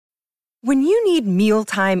When you need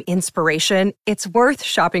mealtime inspiration, it's worth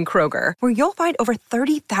shopping Kroger, where you'll find over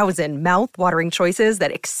 30,000 mouth-watering choices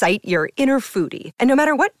that excite your inner foodie. And no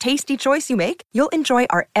matter what tasty choice you make, you'll enjoy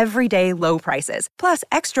our everyday low prices, plus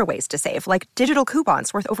extra ways to save, like digital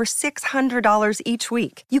coupons worth over $600 each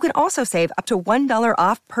week. You can also save up to $1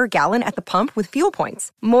 off per gallon at the pump with fuel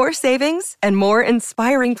points. More savings and more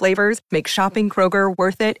inspiring flavors make shopping Kroger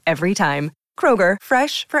worth it every time. Kroger,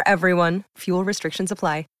 fresh for everyone. Fuel restrictions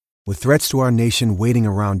apply. With threats to our nation waiting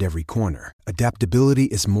around every corner, adaptability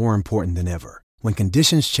is more important than ever. When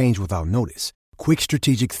conditions change without notice, quick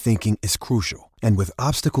strategic thinking is crucial. And with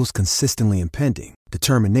obstacles consistently impending,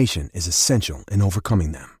 determination is essential in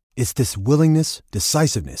overcoming them. It's this willingness,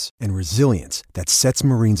 decisiveness, and resilience that sets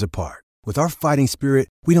Marines apart. With our fighting spirit,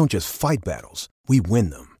 we don't just fight battles, we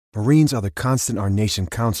win them. Marines are the constant our nation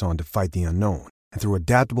counts on to fight the unknown. And through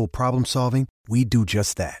adaptable problem solving, we do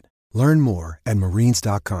just that. Learn more at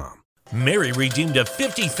Marines.com. Mary redeemed a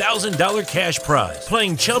 $50,000 cash prize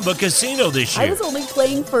playing Chumba Casino this year. I was only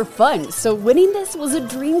playing for fun, so winning this was a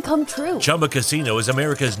dream come true. Chumba Casino is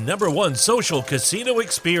America's #1 social casino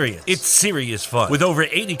experience. It's serious fun. With over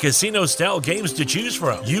 80 casino-style games to choose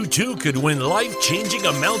from, you too could win life-changing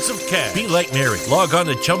amounts of cash. Be like Mary. Log on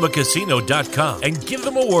to ChumbaCasino.com and give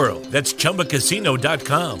them a whirl. That's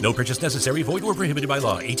ChumbaCasino.com. No purchase necessary. Void or prohibited by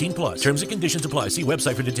law. 18+. Terms and conditions apply. See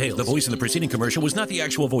website for details. The voice in the preceding commercial was not the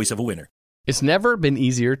actual voice of a winner. It's never been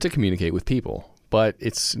easier to communicate with people, but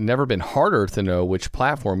it's never been harder to know which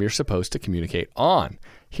platform you're supposed to communicate on.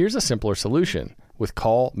 Here's a simpler solution. With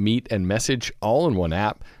call, meet, and message all in one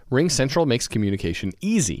app, RingCentral makes communication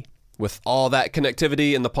easy. With all that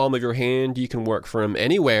connectivity in the palm of your hand, you can work from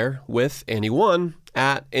anywhere, with anyone,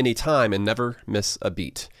 at any time, and never miss a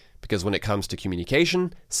beat. Because when it comes to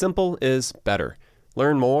communication, simple is better.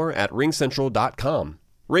 Learn more at ringcentral.com.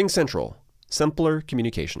 RingCentral. Simpler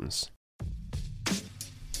communications.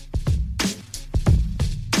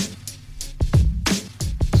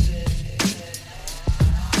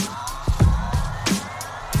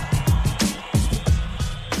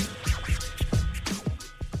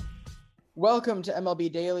 Welcome to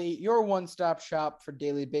MLB Daily, your one-stop shop for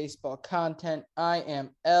daily baseball content. I am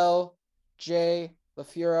LJ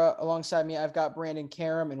LaFura. Alongside me, I've got Brandon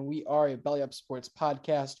Karam, and we are a Belly Up Sports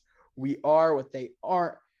podcast. We are what they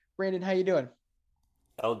aren't. Brandon, how you doing?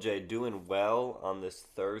 LJ, doing well on this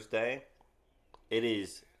Thursday. It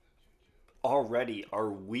is already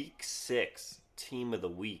our Week 6 Team of the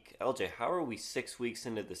Week. LJ, how are we 6 weeks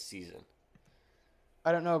into the season?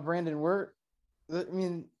 I don't know, Brandon.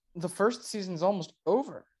 The first season's almost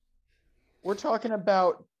over. We're talking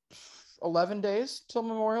about 11 days till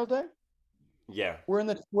Memorial Day. Yeah. We're in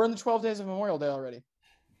the 12 days of Memorial Day already.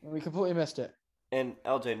 We completely missed it. And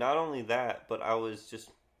LJ, not only that, but I was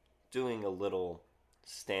just doing a little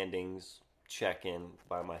standings check-in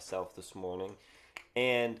by myself this morning,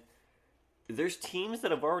 and there's teams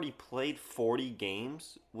that have already played 40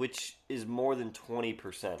 games, which is more than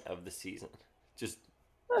 20% of the season.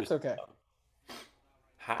 That's okay.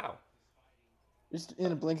 How? Just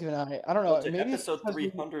in a blink of an eye. I don't know. LJ, maybe episode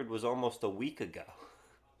 300 was almost a week ago.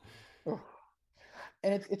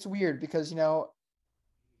 And it's weird because,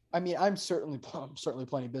 I'm certainly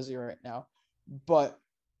plenty busy right now, but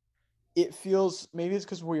it feels, maybe it's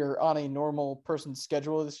because we are on a normal person's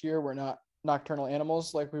schedule this year. We're not nocturnal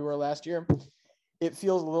animals like we were last year. It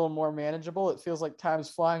feels a little more manageable. It feels like time's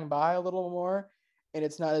flying by a little more, and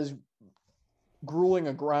it's not as grueling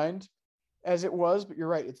a grind as it was. But you're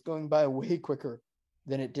right, it's going by way quicker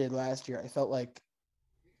than it did last year. I felt like,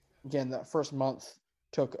 again, that first month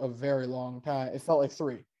took a very long time. It felt like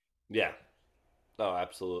 3. Yeah. Oh,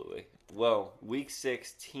 absolutely. Well, Week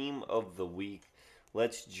 6, Team of the Week.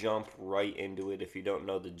 Let's jump right into it. If you don't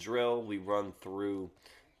know the drill, we run through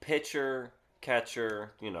pitcher,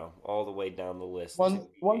 catcher, all the way down the list. 1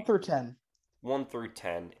 through 10. 1 through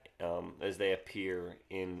 10, as they appear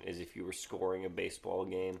as if you were scoring a baseball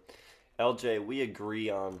game. LJ, we agree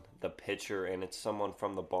on the pitcher, and it's someone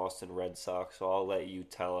from the Boston Red Sox, so I'll let you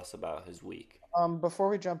tell us about his week. Before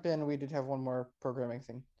we jump in, we did have one more programming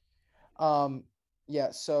thing.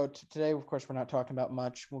 So today, of course, we're not talking about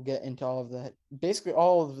much. We'll get into all of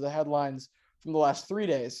the headlines from the last 3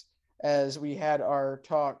 days, as we had our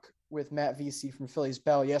talk with Matt Vesey from Phillies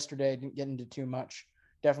Bell yesterday. Didn't get into too much.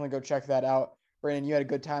 Definitely go check that out. Brandon, you had a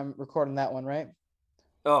good time recording that one, right?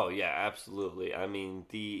 Oh, yeah, absolutely. I mean,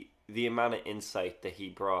 the amount of insight that he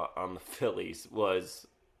brought on the Phillies was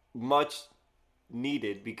much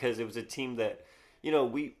needed, because it was a team that,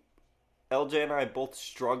 LJ and I both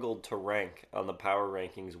struggled to rank on the power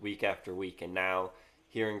rankings week after week, and now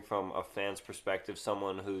hearing from a fan's perspective,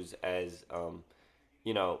 someone who's as,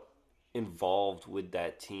 involved with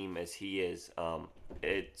that team as he is,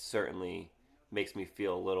 it certainly makes me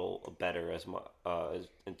feel a little better as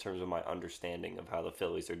in terms of my understanding of how the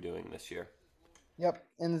Phillies are doing this year. Yep.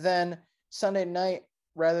 And then Sunday night,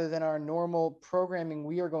 rather than our normal programming,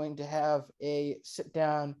 we are going to have a sit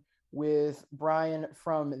down with Brian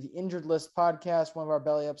from the Injured List podcast. One of our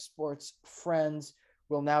Belly Up Sports friends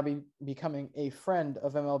will now be becoming a friend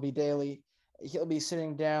of MLB Daily. He'll be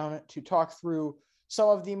sitting down to talk through some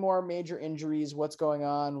of the more major injuries, what's going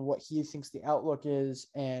on, what he thinks the outlook is,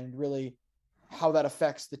 and really how that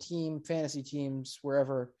affects the team, fantasy teams,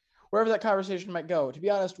 wherever that conversation might go. To be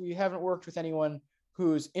honest, we haven't worked with anyone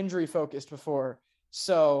who's injury focused before,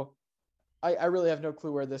 so I really have no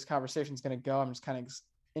clue where this conversation is going to go. I'm just kind of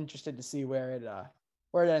interested to see where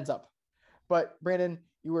it ends up. But Brandon,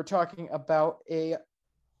 you were talking about a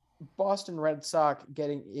Boston Red Sox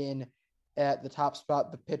getting in at the top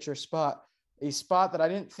spot, the pitcher spot, a spot that I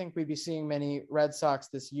didn't think we'd be seeing many Red Sox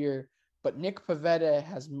this year, but Nick Pivetta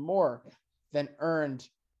has more than earned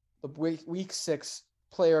the week 6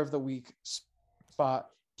 player of the week spot.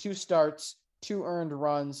 2 starts, 2 earned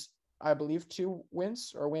runs, I believe 2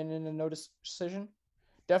 wins or win in a no decision.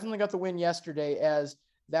 Definitely got the win yesterday, as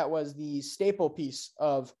that was the staple piece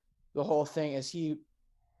of the whole thing, as he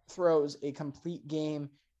throws a complete game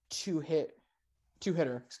two-hitter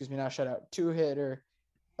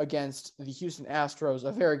against the Houston Astros,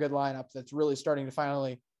 a very good lineup that's really starting to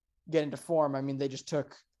finally get into form. I mean, they just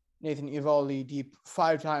took Nathan Eovaldi deep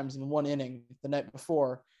 5 times in 1 inning the night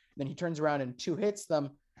before. Then he turns around and 2 hits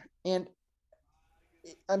them. And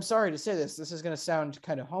I'm sorry to say this is going to sound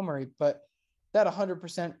kind of homery, but that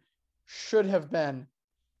 100% should have been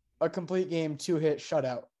a complete game 2-hit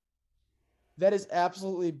shutout. That is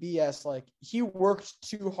absolutely BS. Like, he worked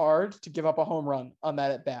too hard to give up a home run on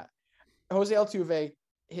that at bat. Jose Altuve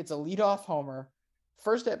hits a leadoff homer,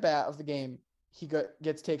 first at bat of the game. He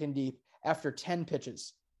gets taken deep after 10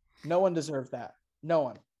 pitches. No one deserved that. No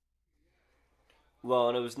one. Well,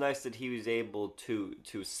 and it was nice that he was able to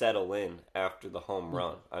settle in after the home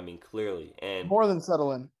run. I mean, clearly. And more than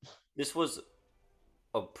settle in. This was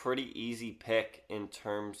a pretty easy pick in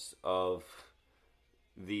terms of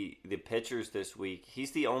the pitchers this week.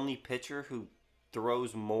 He's the only pitcher who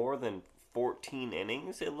throws more than 14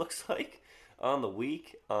 innings, it looks like, on the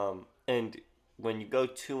week. And when you go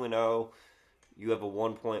 2-0, you have a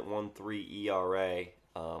 1.13 ERA.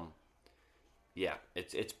 Yeah,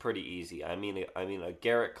 it's pretty easy. I mean,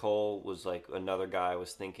 Garrett Cole was like another guy I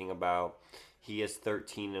was thinking about. He has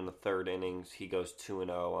 13 in the 3rd innings. He goes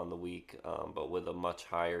 2-0 on the week, but with a much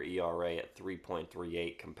higher ERA at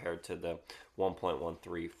 3.38 compared to the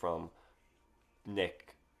 1.13 from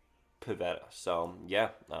Nick Pivetta. So, yeah,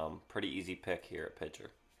 pretty easy pick here at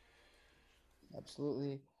pitcher.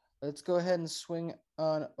 Absolutely. Let's go ahead and swing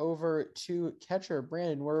on over to catcher.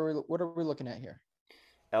 Brandon, what are we looking at here?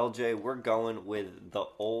 LJ, we're going with the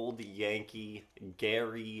old Yankee,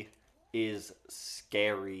 Gary is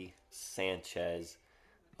scary Sanchez.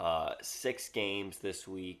 6 games this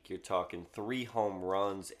week. You're talking 3 home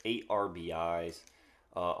runs, 8 RBIs,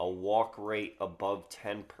 a walk rate above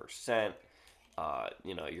 10%.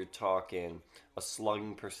 You're talking a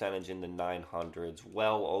slugging percentage in the 900s,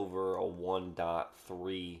 well over a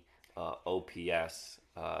 1.3 OPS.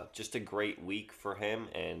 Just a great week for him,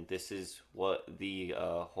 and this is what the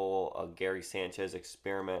whole Gary Sanchez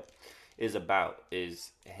experiment is about,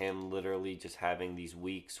 is him literally just having these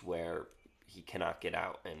weeks where he cannot get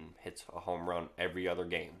out and hits a home run every other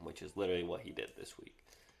game, which is literally what he did this week.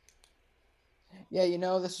 Yeah,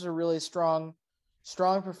 this is a really strong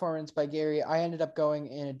performance by Gary. I ended up going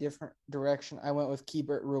in a different direction. I went with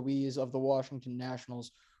Keibert Ruiz of the Washington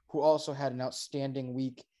Nationals, who also had an outstanding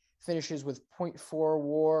week. Finishes with 0.4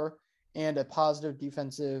 WAR and a positive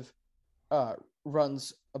defensive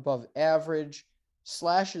runs above average.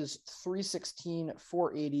 Slashes 316,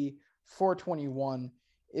 480, 421.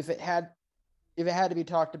 If it had to be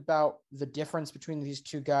talked about the difference between these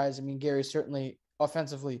two guys, I mean, Gary certainly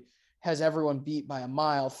offensively has everyone beat by a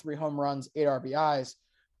mile. 3 home runs, 8 RBIs.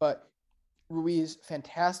 But Ruiz,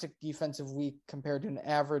 fantastic defensive week compared to an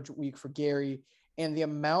average week for Gary. And the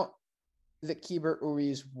amount that Keibert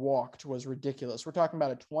Ruiz walked was ridiculous. We're talking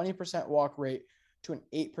about a 20% walk rate to an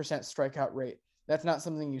 8% strikeout rate. That's not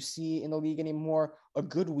something you see in the league anymore. A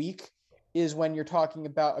good week is when you're talking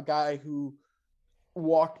about a guy who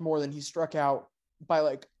walked more than he struck out by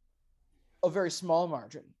like a very small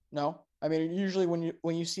margin. No? I mean, usually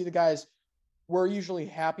when you see the guys, we're usually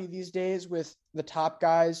happy these days with the top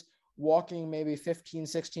guys walking maybe 15,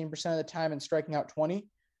 16% of the time and striking out 20.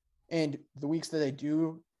 And the weeks that they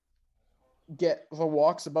do get the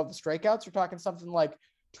walks above the strikeouts, you're talking something like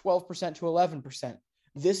 12% to 11%.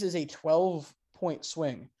 This is a 12-point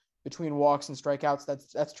swing between walks and strikeouts.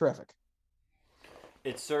 That's terrific.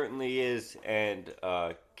 It certainly is. And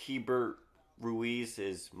Keibert Ruiz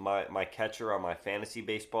is my catcher on my fantasy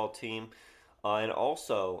baseball team. And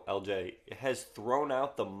also, LJ has thrown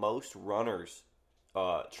out the most runners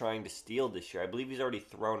trying to steal this year. I believe he's already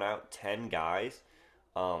thrown out 10 guys.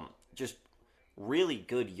 Just really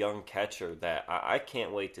good young catcher that I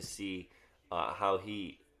can't wait to see how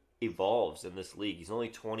he evolves in this league. He's only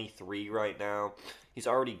 23 right now. He's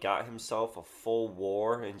already got himself a full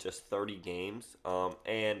WAR in just 30 games.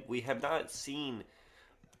 And we have not seen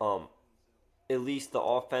at least the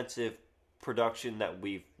offensive production that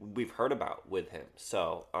we've heard about with him.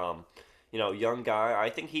 So, young guy, I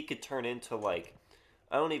think he could turn into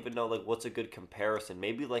I don't even know what's a good comparison.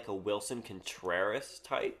 Maybe like a Wilson Contreras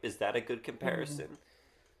type. Is that a good comparison? Mm-hmm.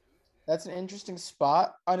 That's an interesting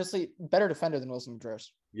spot. Honestly, better defender than Wilson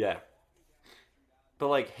Contreras. Yeah.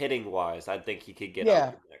 But hitting wise, I think he could get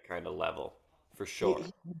up to that kind of level for sure.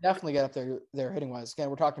 He definitely get up there hitting wise.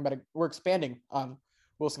 Again, we're expanding on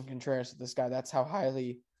Wilson Contreras with this guy. That's how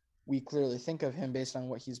highly we clearly think of him based on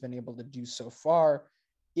what he's been able to do so far.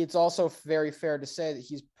 It's also very fair to say that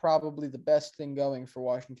he's probably the best thing going for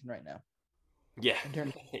Washington right now. Yeah. In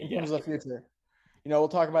terms of the future. We'll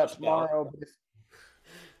talk about it tomorrow.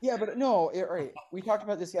 Right. We talked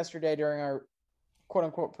about this yesterday during our quote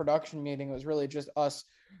unquote production meeting. It was really just us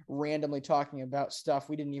randomly talking about stuff.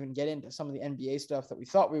 We didn't even get into some of the NBA stuff that we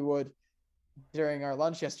thought we would during our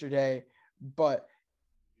lunch yesterday. But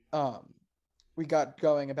we got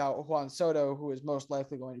going about Juan Soto, who is most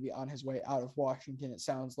likely going to be on his way out of Washington, it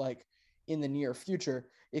sounds like, in the near future.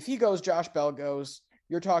 If he goes, Josh Bell goes,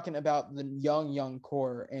 you're talking about the young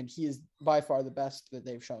core, and he is by far the best that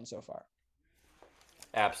they've shown so far.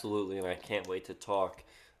 Absolutely, and I can't wait to talk,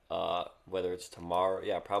 whether it's tomorrow.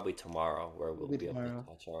 Yeah, probably tomorrow, where we'll be able to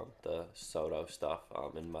touch on the Soto stuff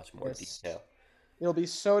in much more detail. It'll be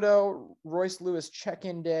Soto, Royce Lewis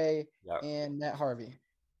check-in day, and Matt Harvey.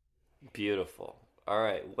 Beautiful. All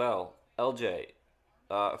right. Well, LJ,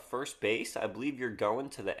 first base, I believe you're going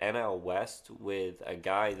to the NL West with a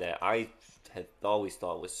guy that I had always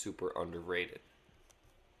thought was super underrated.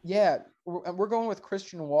 Yeah, we're going with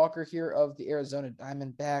Christian Walker here of the Arizona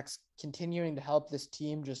Diamondbacks, continuing to help this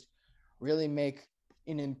team just really make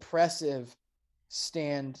an impressive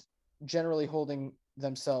stand, generally holding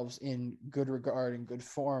themselves in good regard and good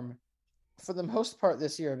form for the most part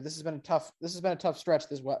this year. This has been a tough stretch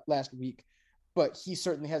this last week, but he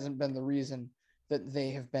certainly hasn't been the reason that they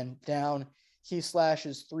have been down. He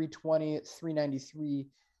slashes 320, 393,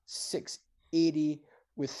 680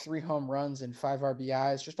 with 3 home runs and 5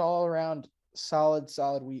 RBIs. Just all around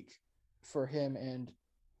solid week for him, and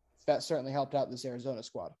that certainly helped out this Arizona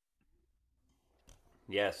squad.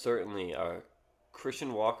 Yeah, certainly.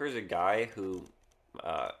 Christian Walker's a guy who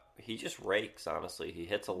he just rakes, honestly. He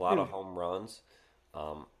hits a lot of home runs.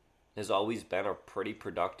 Has always been a pretty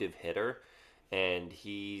productive hitter, and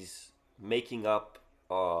he's making up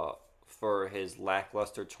for his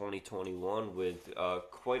lackluster 2021 with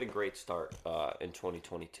quite a great start in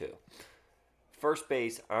 2022. First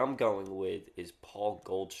base I'm going with is Paul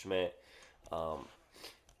Goldschmidt.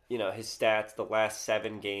 His stats, the last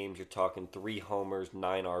 7 games, you're talking 3 homers,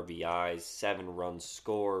 9 RBIs, 7 runs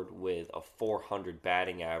scored with a 400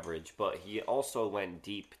 batting average. But he also went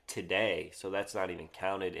deep today, so that's not even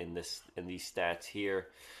counted in these stats here.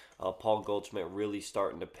 Paul Goldschmidt really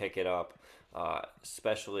starting to pick it up,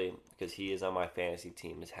 especially because he is on my fantasy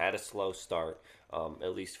team. Has had a slow start,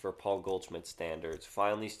 at least for Paul Goldschmidt standards.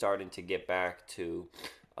 Finally starting to get back to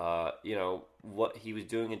what he was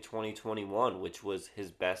doing in 2021, which was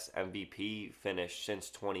his best MVP finish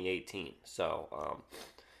since 2018. So,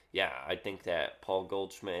 I think that Paul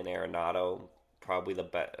Goldschmidt and Arenado, probably the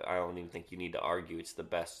best. I don't even think you need to argue. It's the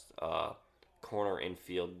best corner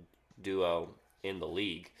infield duo in the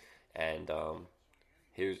league. And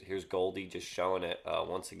here's Goldie just showing it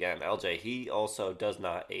once again. LJ, he also does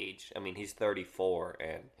not age. I mean, he's 34,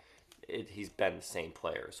 and he's been the same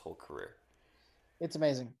player his whole career. It's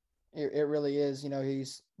amazing. It really is.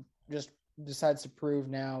 He's just decides to prove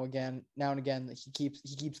now and again that he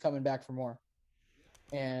keeps coming back for more.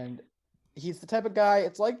 And he's the type of guy.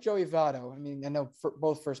 It's like Joey Votto. I mean, I know for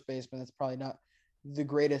both first basemen, that's probably not the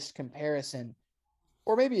greatest comparison,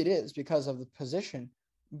 or maybe it is because of the position.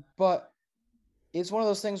 But it's one of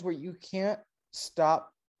those things where you can't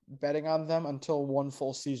stop betting on them until one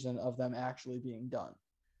full season of them actually being done.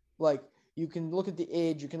 Like, you can look at the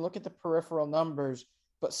age, you can look at the peripheral numbers,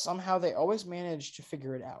 but somehow they always manage to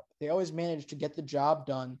figure it out. They always manage to get the job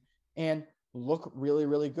done and look really,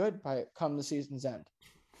 really good come the season's end.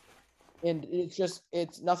 And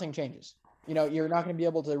it's nothing changes. You're not going to be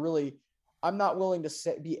able to really. I'm not willing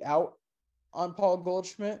to be out on Paul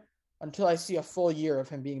Goldschmidt until I see a full year of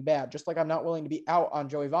him being bad. Just like I'm not willing to be out on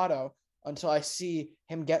Joey Votto until I see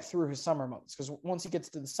him get through his summer months. Because once he gets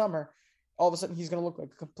to the summer, all of a sudden he's going to look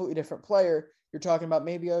like a completely different player. You're talking about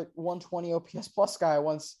maybe a 120 OPS plus guy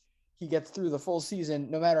once he gets through the full season,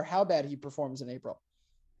 no matter how bad he performs in April.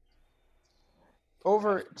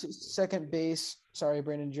 Over to second base. Sorry,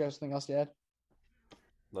 Brandon, did you have something else to add?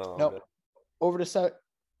 No. Nope. Over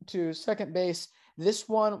to second base. This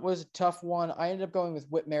one was a tough one. I ended up going with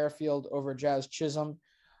Whit Merrifield over Jazz Chisholm.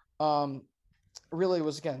 Really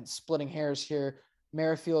was, again, splitting hairs here.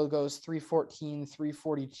 Merrifield goes 314,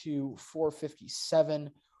 342,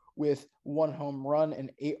 457 with 1 home run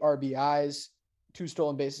and 8 RBIs, 2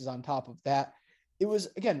 stolen bases on top of that. It was,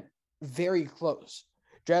 again, very close.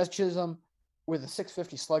 Jazz Chisholm with a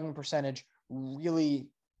 650 slugging percentage really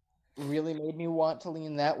made me want to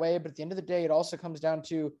lean that way. But at the end of the day, it also comes down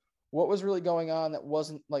to what was really going on that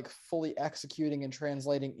wasn't like fully executing and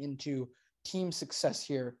translating into team success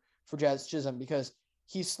here for Jazz Chisholm, because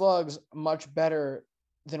he slugs much better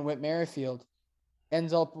than Whit Merrifield,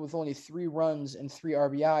 ends up with only 3 runs and 3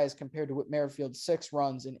 RBIs compared to Whit Merrifield's 6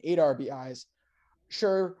 runs and 8 RBIs.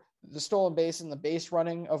 Sure, the stolen base and the base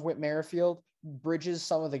running of Whit Merrifield bridges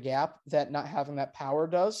some of the gap that not having that power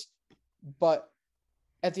does, but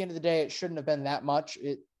at the end of the day, it shouldn't have been that much.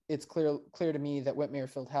 It's clear to me that Whit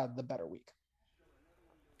Merrifield had the better week.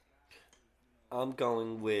 I'm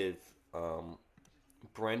going with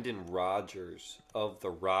Brendan Rodgers of the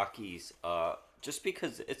Rockies, just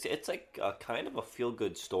because it's like a kind of a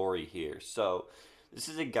feel-good story here. So this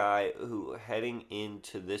is a guy who, heading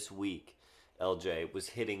into this week, LJ, was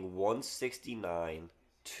hitting 169,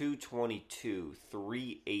 222,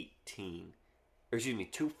 318, or excuse me,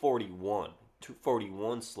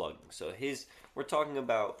 241 slugging. So we're talking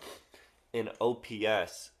about an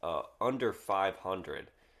OPS under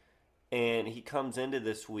 500. And he comes into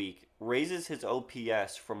this week, raises his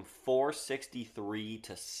OPS from 463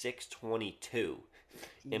 to 622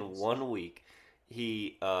 in 1 week.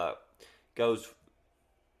 He goes,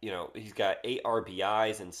 he's got 8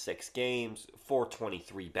 RBIs in 6 games,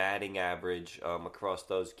 423 batting average across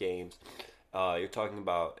those games. You're talking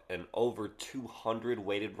about an over 200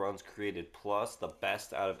 weighted runs created plus, the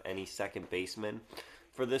best out of any second baseman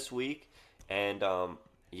for this week. And,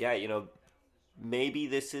 maybe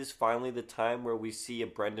this is finally the time where we see a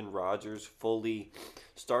Brendan Rodgers fully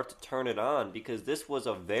start to turn it on, because this was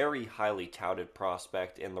a very highly touted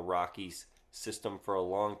prospect in the Rockies system for a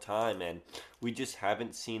long time, and we just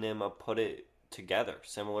haven't seen him put it together,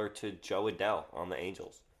 similar to Joe Adell on the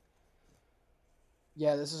Angels.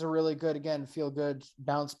 Yeah, this is a really good, again, feel good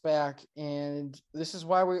bounce back, and this is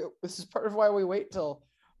part of why we wait till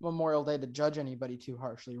Memorial Day to judge anybody too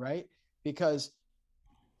harshly, right? Because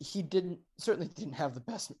he certainly didn't have the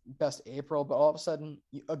best April, but all of a sudden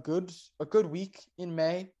a good week in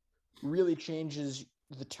May really changes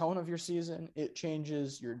the tone of your season. It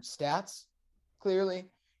changes your stats. Clearly,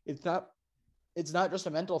 it's not just a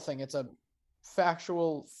mental thing. It's a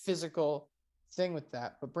factual, physical thing with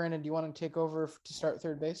that. But Brandon, do you want to take over to start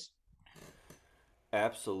third base?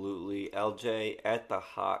 Absolutely. LJ, at the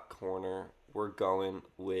hot corner, we're going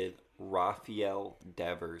with Rafael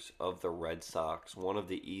Devers of the Red Sox, one of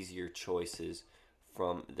the easier choices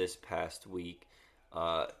from this past week.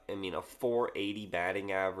 A 480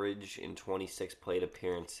 batting average in 26 plate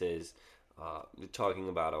appearances. You're talking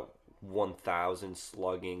about a 1,000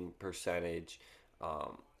 slugging percentage.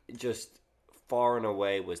 Just far and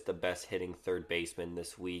away was the best hitting third baseman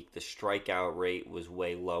this week. The strikeout rate was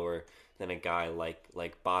way lower than a guy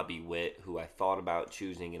like Bobby Witt, who I thought about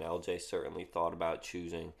choosing, and LJ certainly thought about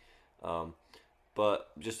choosing. But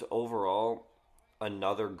just overall,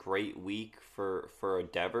 another great week for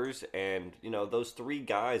Devers. And, those 3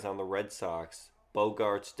 guys on the Red Sox,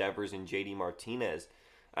 Bogarts, Devers, and JD Martinez,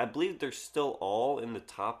 I believe they're still all in the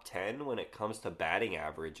top 10 when it comes to batting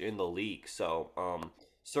average in the league. So,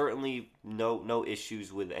 certainly no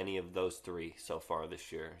issues with any of those 3 so far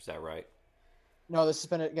this year. Is that right? No, this has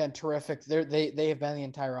been, again, terrific. They have been the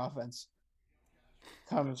entire offense.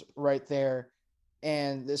 Comes right there.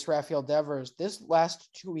 And this Rafael Devers, this last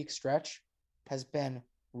 2-week stretch has been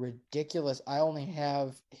ridiculous. I only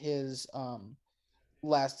have his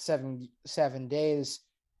last seven days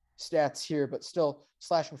stats here, but still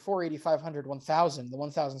slashing 480, 500, 1,000. The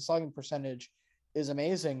 1,000 slugging percentage is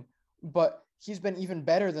amazing, but he's been even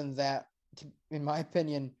better than that, in my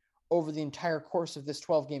opinion, over the entire course of this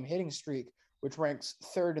 12-game hitting streak, which ranks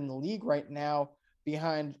 3rd in the league right now,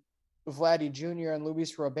 behind Vladdy Jr. and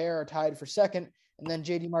Luis Robert are tied for 2nd. And then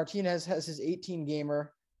JD Martinez has his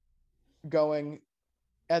 18-gamer going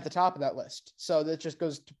at the top of that list. So that just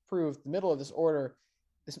goes to prove the middle of this order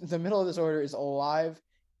is alive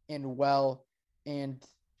and well, and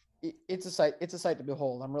it's a sight to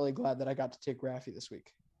behold. I'm really glad that I got to take Raffy this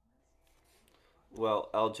week. Well,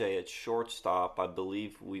 LJ, at shortstop, I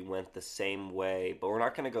believe we went the same way, but we're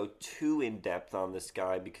not going to go too in-depth on this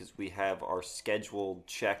guy because we have our scheduled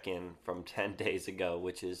check-in from 10 days ago,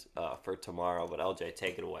 which is for tomorrow. But LJ,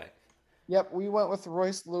 take it away. Yep, we went with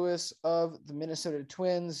Royce Lewis of the Minnesota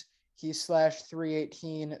Twins. He slashed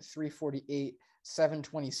 318, 348,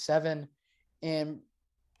 727. And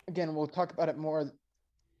again, we'll talk about it more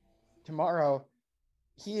tomorrow.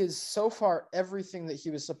 He is so far everything that he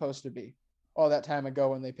was supposed to be all that time ago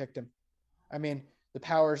when they picked him. I mean, the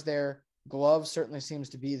power's there. Glove certainly seems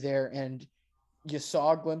to be there. And you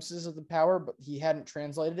saw glimpses of the power, but he hadn't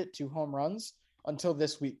translated it to home runs until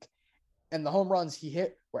this week. And the home runs he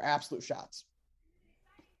hit were absolute shots.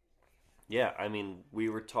 Yeah, I mean, we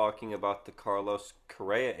were talking about the Carlos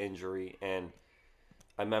Correa injury, and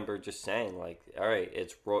I remember just saying, like, all right,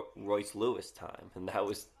 it's Royce Lewis time. And that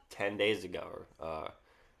was 10 days ago.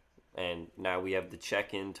 And now we have the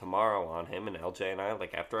check-in tomorrow on him, and LJ and I,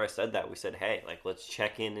 like, after I said that, we said, hey, like, let's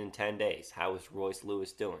check in 10 days. How is Royce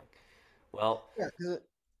Lewis doing? Well, yeah,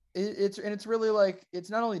 it's really like, it's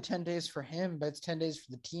not only 10 days for him, but it's 10 days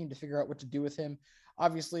for the team to figure out what to do with him.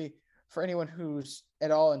 Obviously, for anyone who's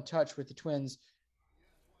at all in touch with the Twins,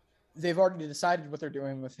 they've already decided what they're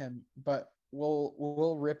doing with him, but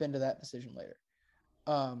we'll rip into that decision later.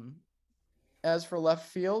 As for left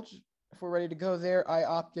field, if we're ready to go there, I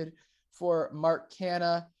opted for Mark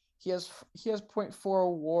Canha. He has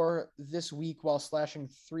 .40 WAR this week while slashing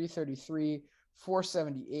 333,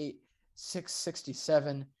 478,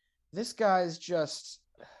 667. This guy's just,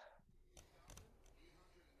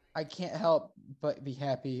 I can't help but be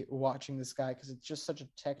happy watching this guy because it's just such a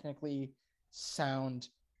technically sound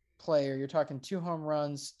player. You're talking 2 home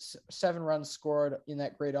runs, 7 runs scored in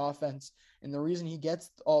that great offense. And the reason he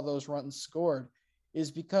gets all those runs scored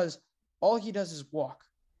is because all he does is walk.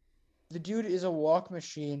 The dude is a walk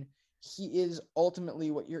machine. He is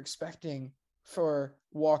ultimately what you're expecting for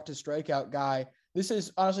walk to strikeout guy. This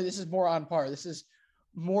is more on par. This is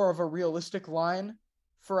more of a realistic line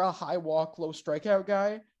for a high walk, low strikeout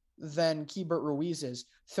guy than Keibert Ruiz is.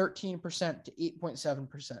 13% to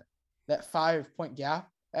 8.7%. That 5-point gap,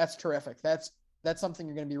 that's terrific. That's something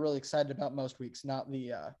you're going to be really excited about most weeks, not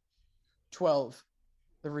the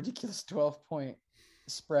ridiculous 12-point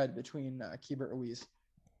spread between Keibert Ruiz.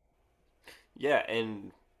 Yeah,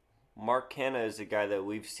 and Mark Canha is a guy that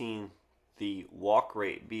we've seen the walk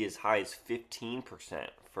rate be as high as 15%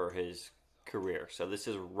 for his career. So this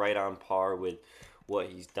is right on par with what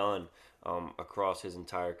he's done across his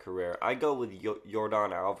entire career. I go with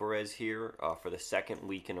Yordan Alvarez here for the second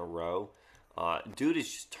week in a row. Dude has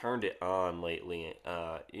just turned it on lately.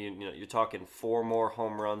 You're talking 4 more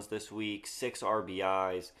home runs this week, 6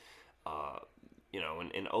 RBIs,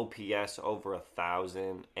 an OPS over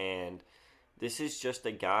 1,000, and this is just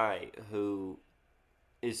a guy who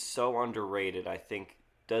is so underrated. I think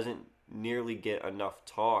doesn't nearly get enough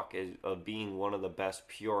talk of being one of the best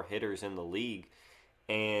pure hitters in the league,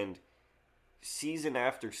 and season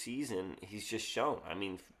after season he's just shown. I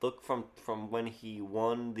mean, look from when he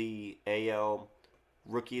won the AL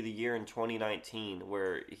Rookie of the Year in 2019,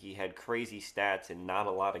 where he had crazy stats and not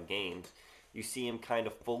a lot of games. You see him kind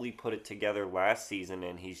of fully put it together last season,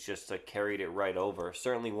 and he's just carried it right over.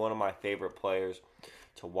 Certainly one of my favorite players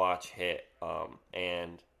to watch hit.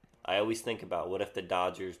 And I always think about, what if the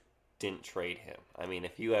Dodgers didn't trade him? I mean,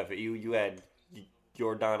 if you had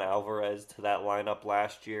Yordan Alvarez to that lineup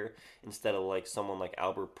last year instead of like someone like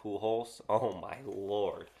Albert Pujols, oh my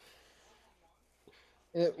Lord.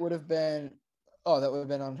 It would have been, that would have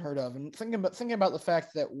been unheard of. And thinking about the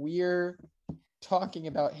fact that we're talking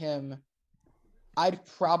about him, I'd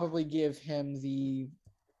probably give him the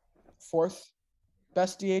 4th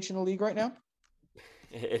best DH in the league right now.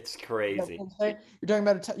 It's crazy.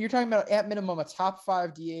 You're talking about at minimum a top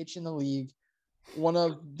 5 DH in the league, one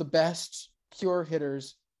of the best pure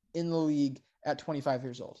hitters in the league at 25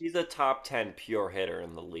 years old. He's a top 10 pure hitter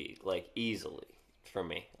in the league, like easily for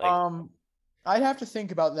me. I'd have to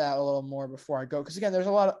think about that a little more before I go, because again, there's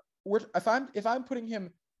a lot of. If I'm putting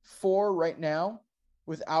him 4 right now,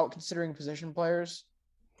 without considering position players,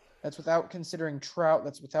 that's without considering Trout,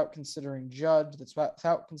 that's without considering Judge, that's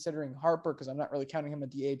without considering Harper, because I'm not really counting him a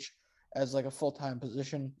DH as like a full-time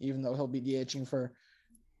position, even though he'll be DHing for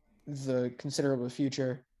the considerable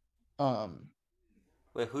future.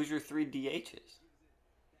 Wait, who's your 3 DHs?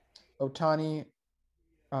 Ohtani,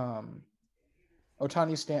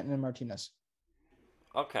 Otani, Stanton, and Martinez.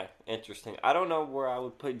 Okay, interesting. I don't know where I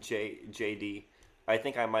would put JD. I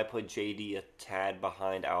think I might put JD a tad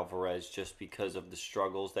behind Alvarez just because of the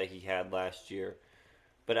struggles that he had last year.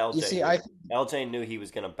 But You see, I LJ knew he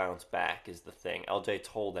was going to bounce back is the thing. LJ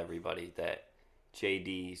told everybody that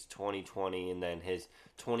JD's 2020 and then his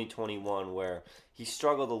 2021 where he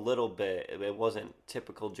struggled a little bit. It wasn't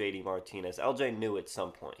typical JD Martinez. LJ knew at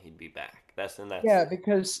some point he'd be back. That's yeah,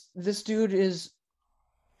 because this dude is,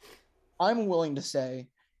 I'm willing to say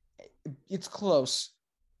it's close,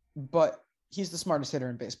 but he's the smartest hitter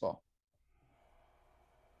in baseball.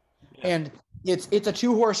 Yeah. And it's a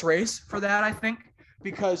 2-horse race for that, I think,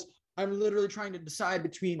 because I'm literally trying to decide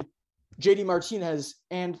between JD Martinez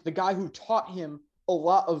and the guy who taught him a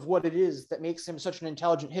lot of what it is that makes him such an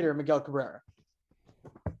intelligent hitter, Miguel Cabrera.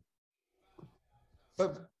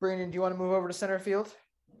 But Brandon, do you want to move over to center field?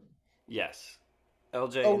 Yes.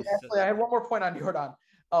 LJ. Oh, actually, I had one more point on Jordan.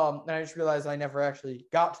 And I just realized I never actually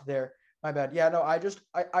got to there. My bad. Yeah, no,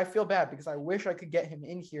 I feel bad because I wish I could get him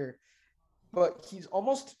in here, but he's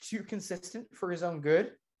almost too consistent for his own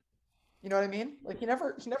good. You know what I mean? Like he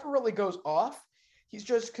never really goes off. He's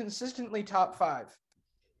just consistently top 5.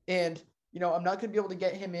 And, I'm not going to be able to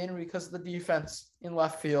get him in because of the defense in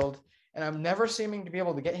left field. And I'm never seeming to be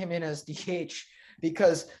able to get him in as DH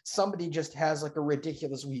because somebody just has like a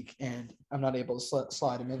ridiculous week and I'm not able to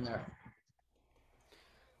slide him in there.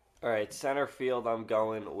 All right, center field, I'm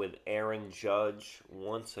going with Aaron Judge.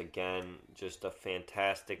 Once again, just a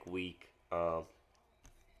fantastic week.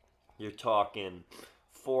 You're talking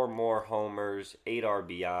 4 more homers, 8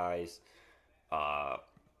 RBIs. I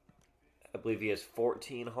believe he has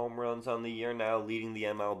 14 home runs on the year now, leading the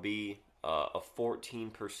MLB. A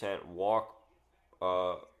 14% walk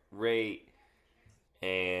rate.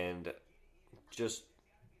 And just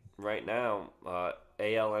right now, AL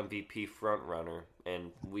MVP frontrunner.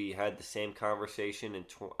 And we had the same conversation.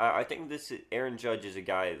 I think Aaron Judge is a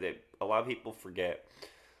guy that a lot of people forget.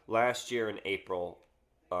 Last year in April,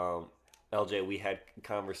 LJ, we had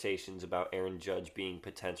conversations about Aaron Judge being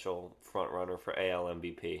potential frontrunner for AL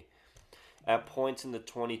MVP. At points in the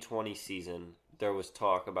 2020 season, there was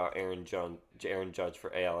talk about Aaron Judge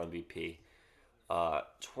for AL MVP.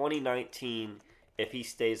 2019, if he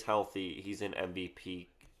stays healthy, he's in MVP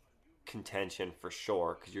contention for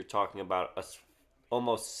sure. Because you're talking about a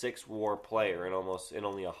almost 6 WAR player in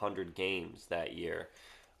only 100 games that year.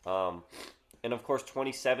 And of course,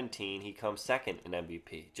 2017, he comes second in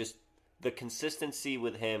MVP. Just the consistency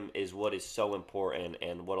with him is what is so important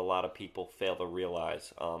and what a lot of people fail to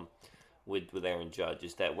realize with Aaron Judge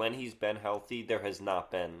is that when he's been healthy, there has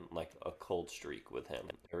not been like a cold streak with him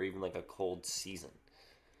or even like a cold season.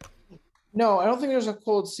 No, I don't think there's a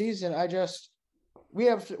cold season. We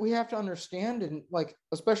have to understand and like,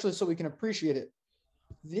 especially so we can appreciate it.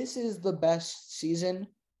 This is the best season.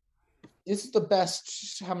 This is the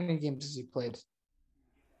best. How many games has he played?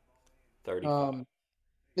 35.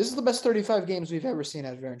 This is the best 35 games we've ever seen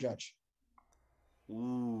out of Aaron Judge.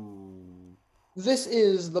 Ooh. This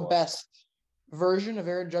is the best version of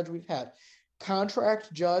Aaron Judge we've had.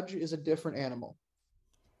 Contract Judge is a different animal.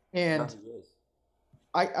 And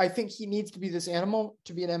I think he needs to be this animal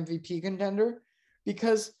to be an MVP contender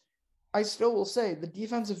because I still will say the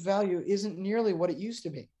defensive value isn't nearly what it used to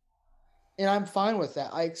be. And I'm fine with that.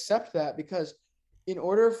 I accept that because in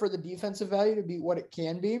order for the defensive value to be what it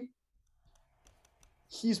can be,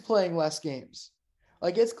 he's playing less games.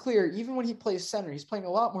 Like it's clear, even when he plays center, he's playing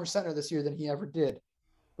a lot more center this year than he ever did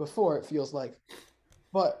before, it feels like.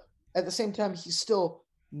 But at the same time, he's still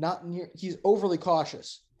not near, he's overly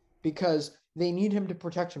cautious because they need him to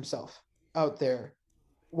protect himself out there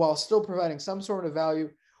while still providing some sort of value.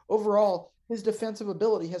 Overall, his defensive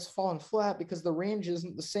ability has fallen flat because the range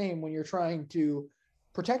isn't the same when you're trying to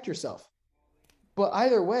protect yourself. But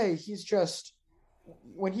either way, he's just,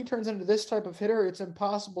 when he turns into this type of hitter, it's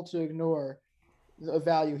impossible to ignore the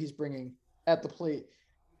value he's bringing at the plate,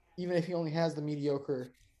 even if he only has the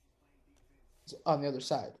mediocre on the other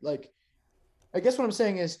side. Like, I guess what I'm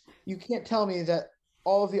saying is you can't tell me that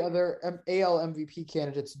all of the other AL MVP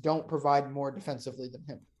candidates don't provide more defensively than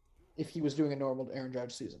him if he was doing a normal Aaron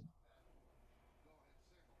Judge season.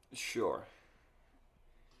 Sure.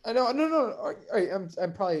 No.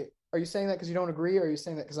 I'm probably. Are you saying that because you don't agree, or are you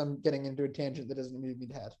saying that because I'm getting into a tangent that doesn't need to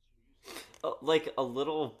be had? Like a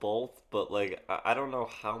little of both, but like I don't know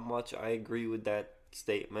how much I agree with that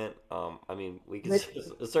statement. I mean, we can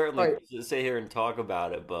certainly sit here and talk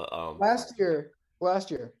about it, but last year,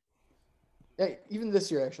 even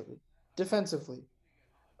this year actually, defensively,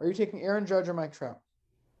 are you taking Aaron Judge or Mike Trout?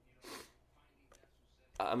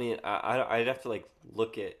 I mean, I'd have to like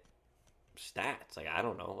look at stats. Like, I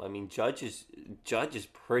don't know. I mean, Judge is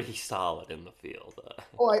pretty solid in the field.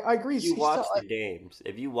 I agree. If you watch the games,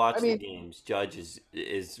 the games, Judge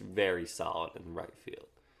is very solid in right field.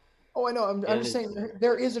 Oh, I know. I'm just saying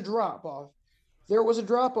there is a drop off. There was a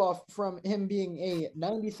drop off from him being a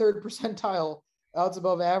 93rd percentile outs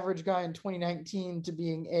above average guy in 2019 to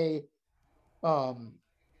being a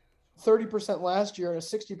 30% last year and a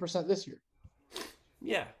 60% this year.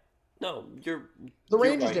 Yeah. No, the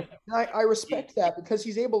range is different. I respect that because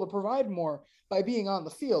he's able to provide more by being on the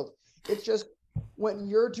field. It's just when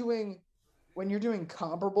you're doing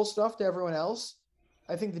comparable stuff to everyone else,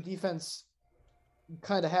 I think the defense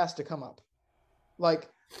kind of has to come up. Like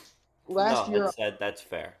last year, that's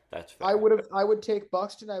fair. That's fair. I would take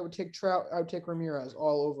Buxton. I would take Trout. I would take Ramirez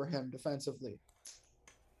all over him defensively.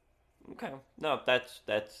 Okay. No, that's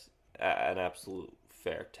an absolute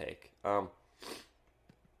fair take.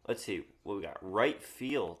 Let's see what we got. Right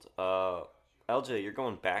field. LJ, you're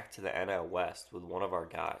going back to the NL West with one of our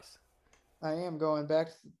guys. I am going back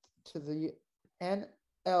to the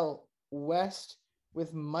NL West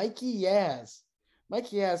with Mikey Yaz.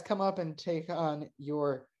 Mikey Yaz, come up and take on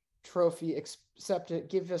your trophy. Accept it.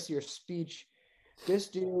 Give us your speech. This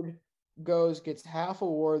dude gets half a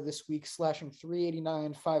WAR this week, slashing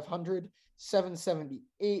 389, 500,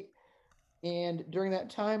 778. And during that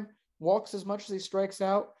time, walks as much as he strikes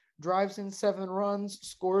out, drives in 7 runs,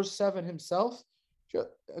 scores 7 himself.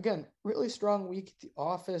 Again, really strong week at the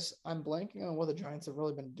office. I'm blanking on what the Giants have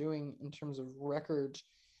really been doing in terms of records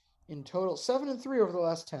in total. 7-3 over the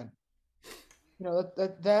last 10. You know,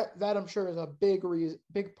 that I'm sure is a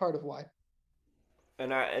big part of why.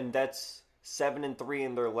 And that's 7-3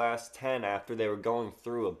 in their last 10 after they were going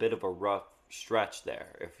through a bit of a rough stretch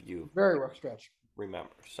there. Very rough stretch.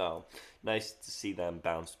 Remember, so nice to see them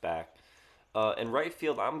bounce back. In right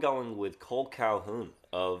field, I'm going with Cole Calhoun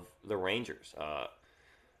of the Rangers.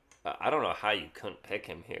 I don't know how you couldn't pick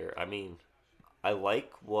him here. I mean, I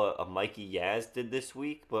like what Mikey Yaz did this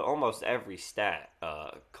week, but almost every stat,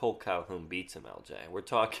 Cole Calhoun beats him, LJ. We're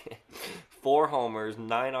talking 4 homers,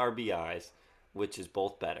 9 RBIs, which is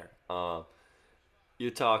both better.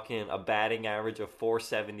 You're talking a batting average of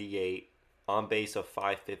 478, on base of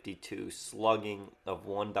 552, slugging of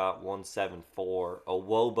 1.174, a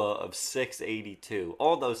WOBA of 682.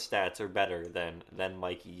 All those stats are better than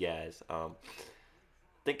Mikey Yaz. I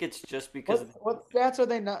think it's just because what stats are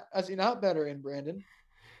they not? Is he not better in, Brandon?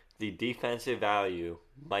 The defensive value.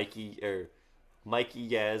 Mikey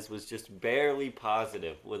Yaz was just barely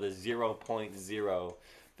positive with a 0.0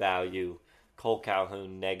 value. Cole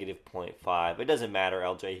Calhoun negative 0.5. It doesn't matter,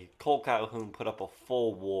 LJ. Cole Calhoun put up a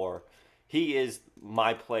full WAR. He is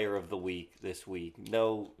my player of the week this week.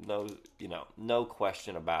 No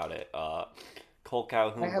question about it. Cole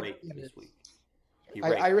Calhoun raked this week.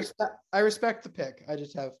 I respect the pick. I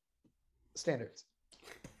just have standards.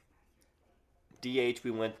 DH,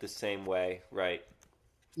 we went the same way, right?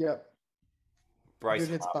 Yep. Bryce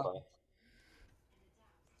Harper.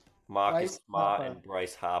 Marcus Smart and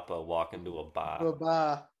Bryce Harper walk into a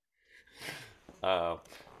bar.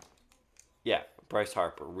 Yeah. Bryce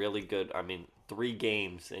Harper, really good. I mean, 3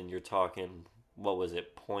 games, and you're talking, what was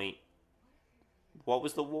it, what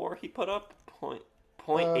was the WAR he put up?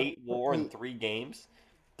 0.8 WAR in 3 games,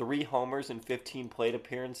 3 homers in 15 plate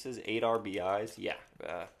appearances, 8 RBIs. Yeah,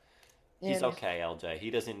 he's okay, LJ.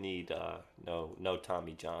 He doesn't need no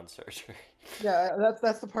Tommy John surgery. Yeah,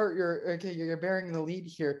 that's the part you're bearing the lead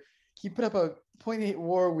here. He put up a 0.8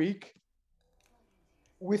 WAR week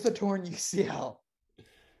with a torn UCL.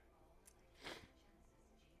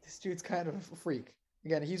 This dude's kind of a freak.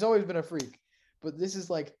 Again, he's always been a freak, but this is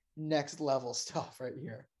like next level stuff right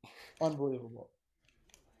here. Unbelievable.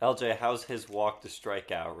 LJ, how's his walk to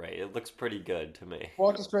strikeout rate? It looks pretty good to me.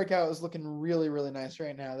 Walk to strikeout is looking really, really nice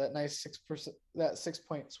right now. That nice 6%, that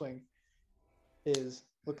 6-point swing is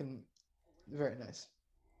looking very nice.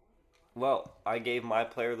 Well, I gave my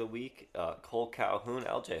player of the week, Cole Calhoun.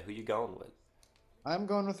 LJ, who you going with? I'm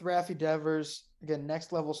going with Raffy Devers. Again,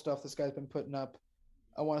 next level stuff this guy's been putting up.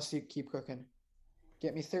 I want to see it keep cooking.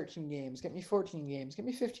 Get me 13 games. Get me 14 games. Get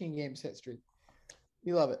me 15 games hit streak.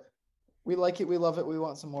 We love it. We like it. We love it. We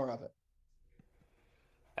want some more of it.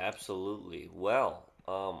 Absolutely. Well,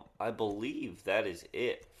 I believe that is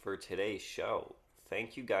it for today's show.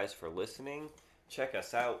 Thank you guys for listening. Check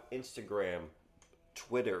us out. Instagram,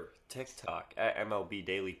 Twitter, TikTok at MLB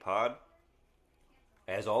Daily Pod.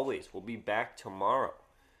 As always, we'll be back tomorrow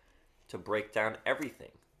to break down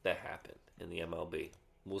everything that happened in the MLB.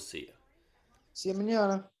 We'll see you. See you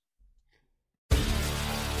mañana.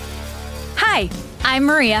 Hi, I'm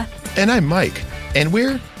Maria. And I'm Mike. And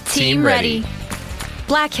we're Team Ready.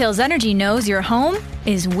 Black Hills Energy knows your home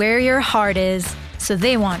is where your heart is, so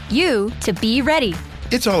they want you to be ready.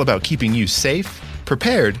 It's all about keeping you safe,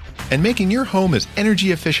 prepared, and making your home as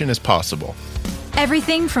energy efficient as possible.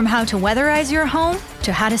 Everything from how to weatherize your home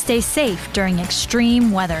to how to stay safe during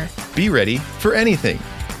extreme weather. Be ready for anything.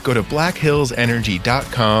 Go to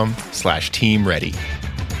blackhillsenergy.com/teamready.